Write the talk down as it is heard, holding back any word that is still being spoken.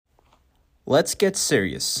Let's get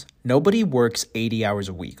serious. Nobody works 80 hours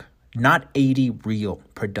a week, not 80 real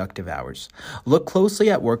productive hours. Look closely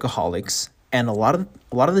at workaholics, and a lot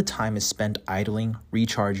of the time is spent idling,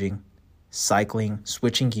 recharging, cycling,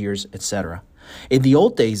 switching gears, etc. In the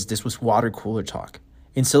old days, this was water cooler talk.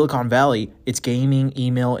 In Silicon Valley, it's gaming,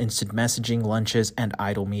 email, instant messaging, lunches, and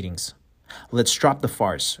idle meetings. Let's drop the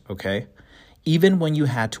farce, okay? Even when you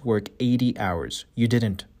had to work 80 hours, you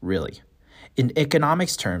didn't really. In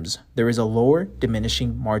economics terms, there is a lower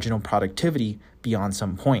diminishing marginal productivity beyond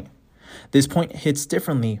some point. This point hits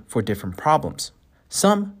differently for different problems.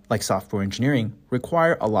 Some, like software engineering,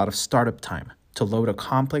 require a lot of startup time to load a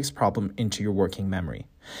complex problem into your working memory.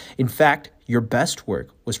 In fact, your best work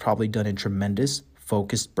was probably done in tremendous,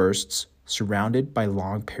 focused bursts surrounded by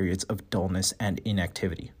long periods of dullness and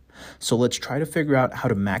inactivity. So let's try to figure out how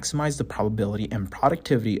to maximize the probability and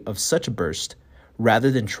productivity of such a burst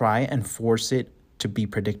rather than try and force it to be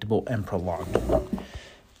predictable and prolonged.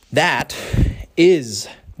 That is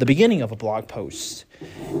the beginning of a blog post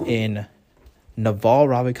in Naval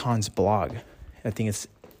Ravikant's blog. I think it's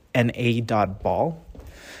na.ball.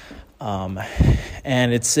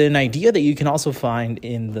 And it's an idea that you can also find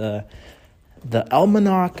in the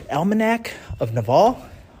Almanac of Naval,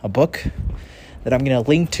 a book that I'm going to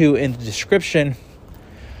link to in the description.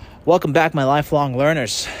 Welcome back, my lifelong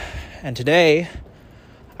learners. And today,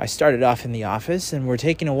 I started off in the office, and we're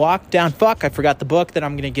taking a walk down. I forgot the book that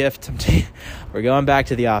I'm going to gift. We're going back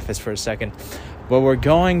to the office for a second. But we're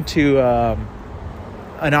going to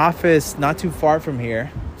an office not too far from here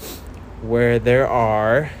where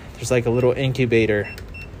there's like a little incubator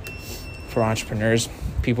for entrepreneurs.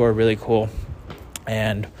 People are really cool.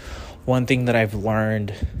 And one thing that I've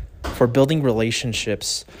learned for building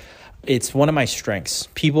relationships, it's one of my strengths.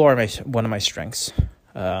 People are one of my strengths.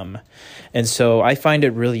 And so I find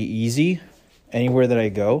it really easy anywhere that I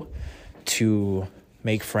go to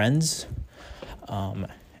make friends.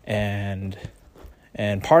 And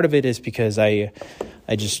part of it is because I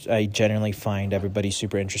generally find everybody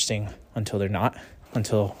super interesting until they're not,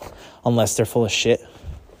 unless they're full of shit,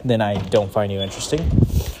 then I don't find you interesting.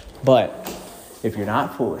 But if you're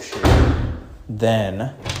not full of shit,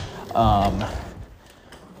 then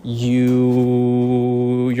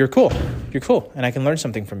you're cool. You're cool, and I can learn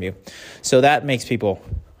something from you. So that makes people,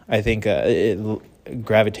 I think,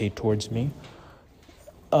 gravitate towards me.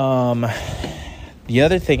 The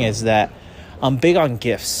other thing is that I'm big on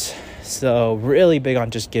gifts. So really big on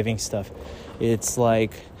just giving stuff. It's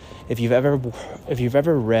like if you've ever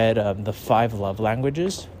read The 5 Love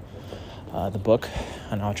Languages, the book,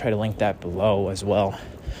 and I'll try to link that below as well.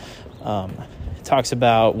 It talks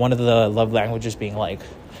about one of the love languages being like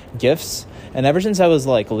gifts, and ever since I was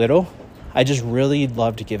like little, I just really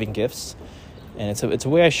loved giving gifts, and it's a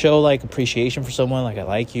way I show like appreciation for someone. Like, I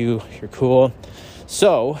like you, you're cool.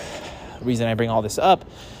 So the reason I bring all this up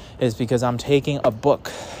is because I'm taking a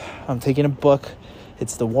book.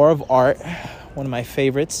 It's The War of Art, one of my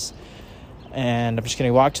favorites, and I'm just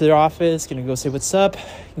gonna walk to their office, gonna go say what's up,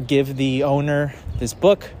 give the owner this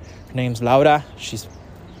book. Her name's Laura. She's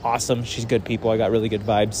awesome. She's good people. I got really good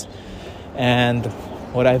vibes. And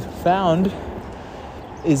what I've found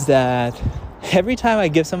is that every time I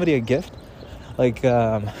give somebody a gift, like,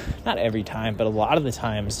 not every time, but a lot of the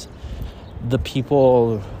times, the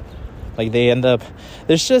people, like, they end up,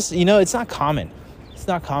 there's just, it's not common. It's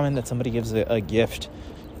not common that somebody gives a gift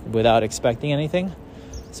without expecting anything.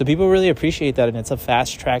 So people really appreciate that, and it's a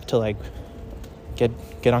fast track to, like,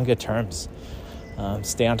 get on good terms,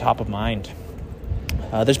 stay on top of mind.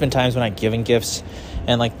 There's been times when I've given gifts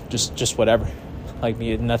and, like, just whatever. Like,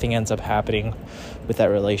 nothing ends up happening with that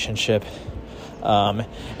relationship.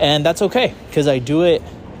 And that's okay, because I do it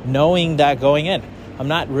knowing that going in. I'm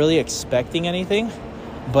not really expecting anything,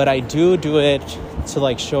 but I do it to,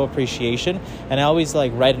 like, show appreciation. And I always,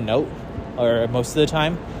 like, write a note, or most of the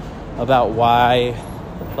time, about why.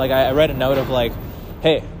 Like, I write a note of, like,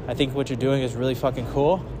 hey, I think what you're doing is really fucking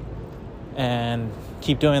cool, and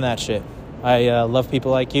keep doing that shit. I love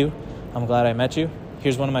people like you. I'm glad I met you.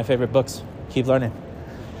 Here's one of my favorite books. Keep learning.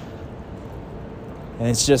 And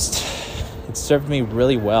it's served me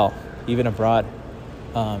really well, even abroad,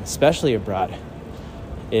 especially abroad.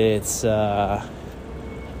 It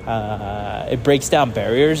breaks down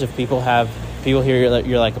barriers. If people hear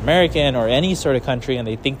you're like American or any sort of country, and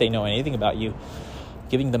they think they know anything about you,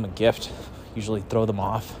 giving them a gift usually throw them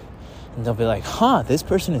off, and they'll be like, this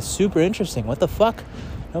person is super interesting. What the fuck?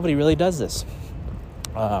 Nobody really does this.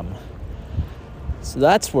 So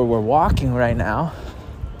that's where we're walking right now.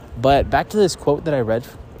 But back to this quote that I read,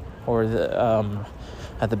 or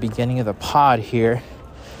at the beginning of the pod here.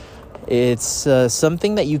 It's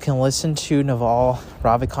something that you can listen to Naval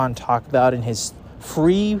Ravikant talk about in his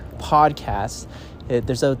free podcast.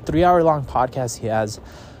 There's a 3-hour-long podcast he has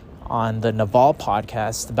on the Naval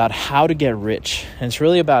podcast about how to get rich. And it's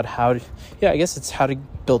really about how to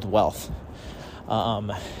build wealth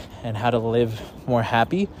and how to live more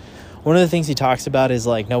happy. One of the things he talks about is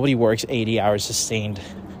like nobody works 80 hours sustained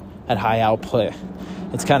at high output.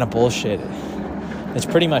 It's kind of bullshit. It's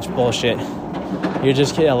pretty much bullshit. You're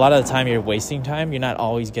just a lot of the time you're wasting time. You're not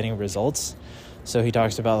always getting results. So he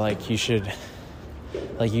talks about like you should,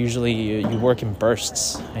 like usually you work in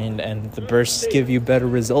bursts, and the bursts give you better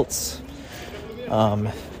results.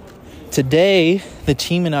 Today, the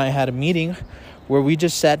team and I had a meeting where we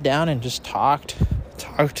just sat down and just talked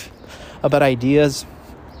about ideas.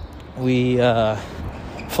 We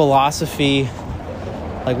philosophy,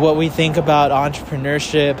 like what we think about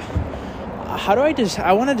entrepreneurship.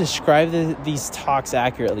 I want to describe these talks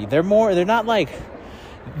accurately. They're not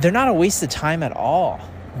a waste of time at all,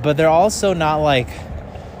 but they're also not like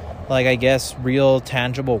I guess real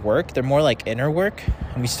tangible work. They're more like inner work,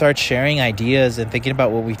 and we start sharing ideas and thinking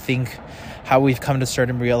about what we think, how we've come to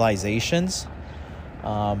certain realizations.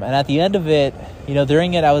 And at the end of it,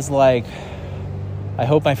 during it, I was like, I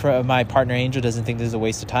hope my partner Angel doesn't think this is a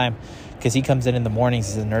waste of time, because he comes in the mornings.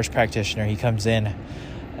 He's a nurse practitioner. He comes in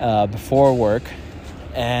before work,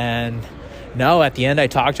 and no, at the end I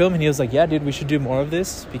talked to him and he was like, yeah dude, we should do more of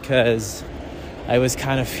this, because I was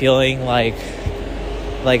kind of feeling like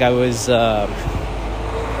I was like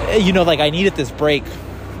I needed this break.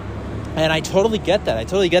 And I totally get that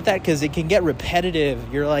because it can get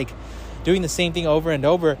repetitive. You're like doing the same thing over and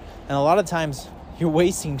over, and a lot of times you're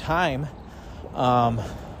wasting time,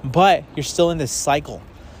 but you're still in this cycle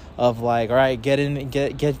of like, all right, get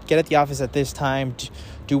at the office at this time,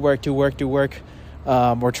 do work,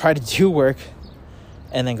 or try to do work,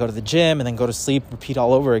 and then go to the gym, and then go to sleep, repeat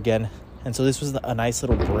all over again. And so this was a nice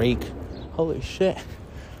little break. Holy shit.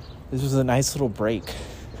 This was a nice little break.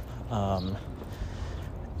 And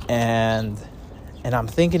I'm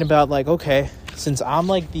thinking about like, okay, since I'm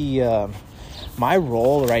like my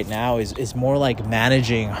role right now is more like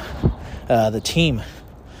managing the team.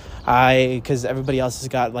 Because everybody else has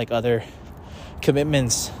got like other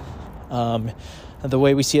commitments. The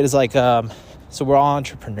way we see it is like, so we're all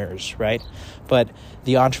entrepreneurs, right? But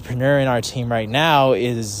the entrepreneur in our team right now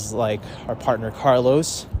is like our partner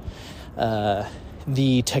Carlos.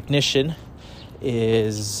 The technician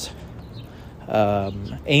is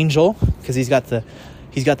Angel, because he's got the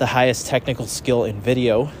highest technical skill in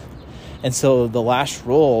video. And so the last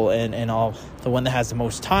role and all, the one that has the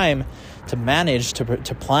most time to manage,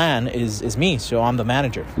 to plan is me. So I'm the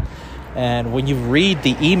manager. And when you read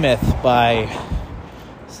the E-Myth by,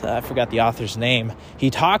 I forgot the author's name, he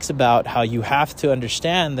talks about how you have to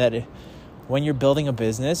understand that when you're building a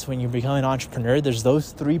business, when you're becoming an entrepreneur, there's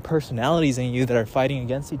those 3 personalities in you that are fighting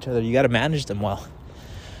against each other. You got to manage them well.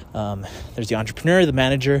 There's the entrepreneur, the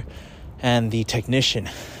manager, and the technician.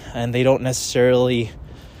 And they don't necessarily,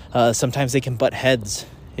 sometimes they can butt heads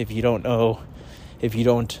if you don't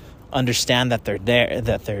understand that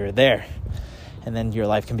they're there. And then your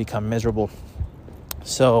life can become miserable.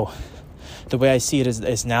 So the way I see it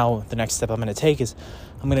is now the next step I'm going to take is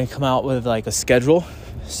I'm going to come out with like a schedule,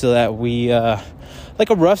 so that we like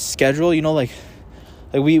a rough schedule, like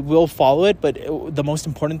we will follow it. But the most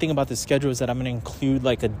important thing about this schedule is that I'm going to include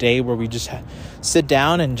like a day where we just sit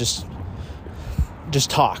down and just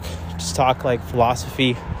talk like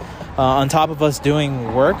philosophy, on top of us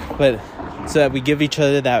doing work, but so that we give each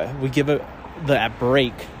other that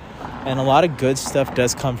break. And a lot of good stuff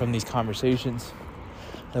does come from these conversations.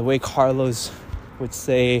 The way Carlos would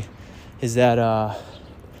say is that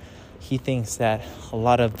he thinks that a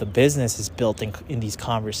lot of the business is built in these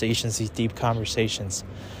conversations, these deep conversations,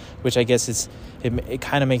 which I guess it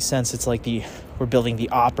kind of makes sense. It's like we're building the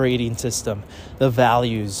operating system, the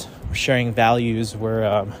values, we're sharing values,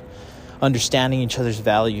 we're understanding each other's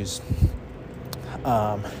values.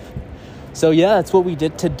 So yeah, that's what we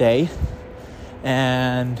did today.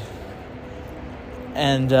 And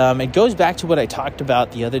it goes back to what I talked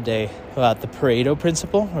about the other day about the Pareto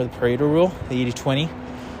principle, or the Pareto rule, the 80-20.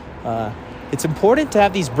 It's important to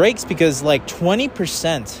have these breaks because like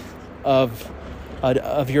 20%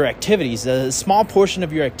 of your activities, a small portion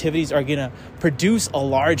of your activities are going to produce a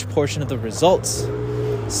large portion of the results.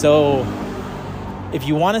 So if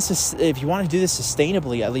you want to do this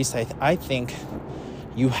sustainably, at least I think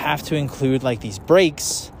you have to include like these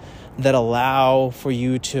breaks that allow for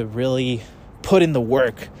you to really put in the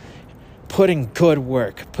work, put in good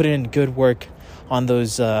work on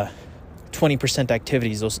those 20%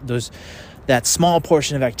 activities, that small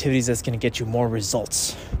portion of activities that's going to get you more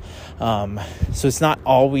results. So it's not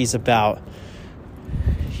always about,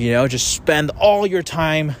 just spend all your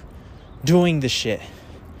time doing the shit.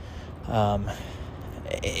 And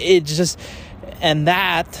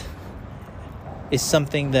that is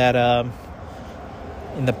something that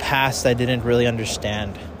in the past I didn't really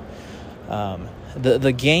understand.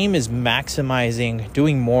 The game is maximizing,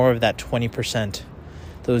 doing more of that 20%,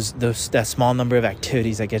 that small number of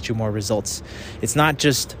activities that get you more results. It's not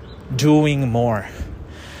just doing more.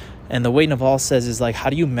 And the way Naval says is like, how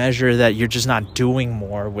do you measure that you're just not doing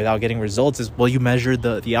more without getting results? Is, well, you measure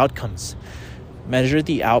the outcomes. Measure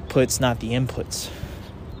the outputs, not the inputs.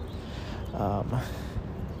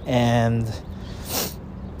 And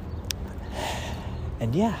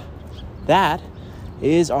yeah, that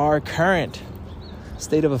is our current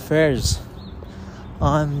state of affairs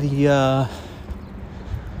on the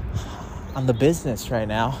business right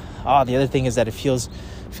now. The other thing is that it feels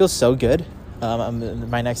so good.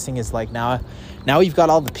 My next thing is like now we've got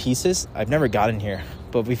all the pieces. I've never gotten here,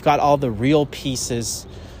 but we've got all the real pieces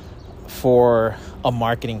for a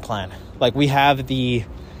marketing plan. Like we have the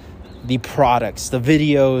products, the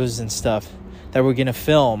videos and stuff that we're gonna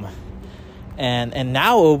film, and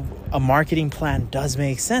now a marketing plan does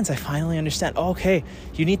make sense. I finally understand. Okay,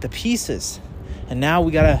 you need the pieces, and now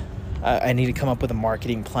I need to come up with a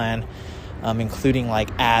marketing plan, including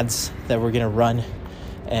like ads that we're gonna run,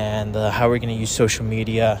 and how we're gonna use social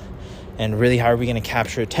media, and really how are we gonna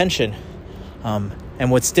capture attention. And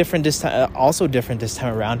what's different this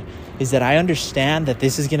time, around, is that I understand that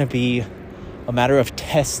this is gonna be a matter of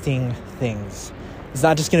testing things. It's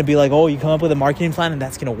not just gonna be like, oh, you come up with a marketing plan and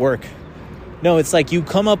that's gonna work. No, it's like you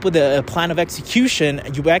come up with a plan of execution,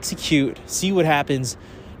 you execute, see what happens,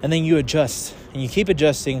 and then you adjust. And you keep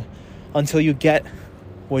adjusting until you get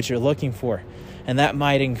what you're looking for. And that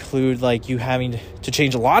might include like you having to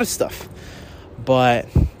change a lot of stuff. But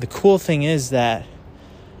the cool thing is that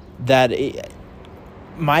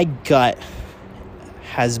my gut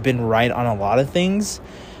has been right on a lot of things.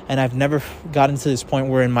 And I've never gotten to this point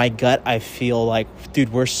where in my gut I feel like,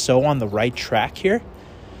 dude, we're so on the right track here.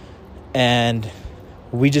 And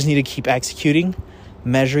we just need to keep executing,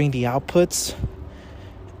 measuring the outputs.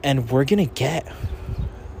 And we're going to get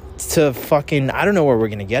to I don't know where we're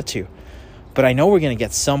going to get to. But I know we're going to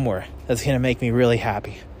get somewhere that's going to make me really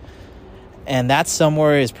happy. And that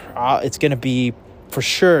somewhere it's going to be for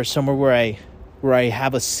sure somewhere where I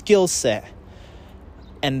have a skill set,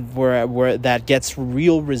 and where that gets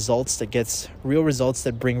real results,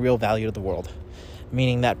 that bring real value to the world.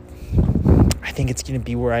 Meaning that I think it's going to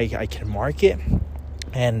be where I can market,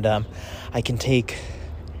 and I can take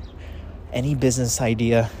any business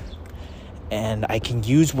idea and I can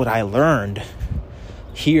use what I learned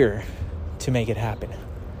here to make it happen.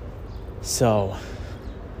 So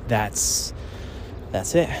that's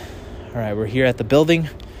it. All right, we're here at the building.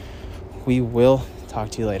 We will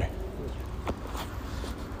talk to you later.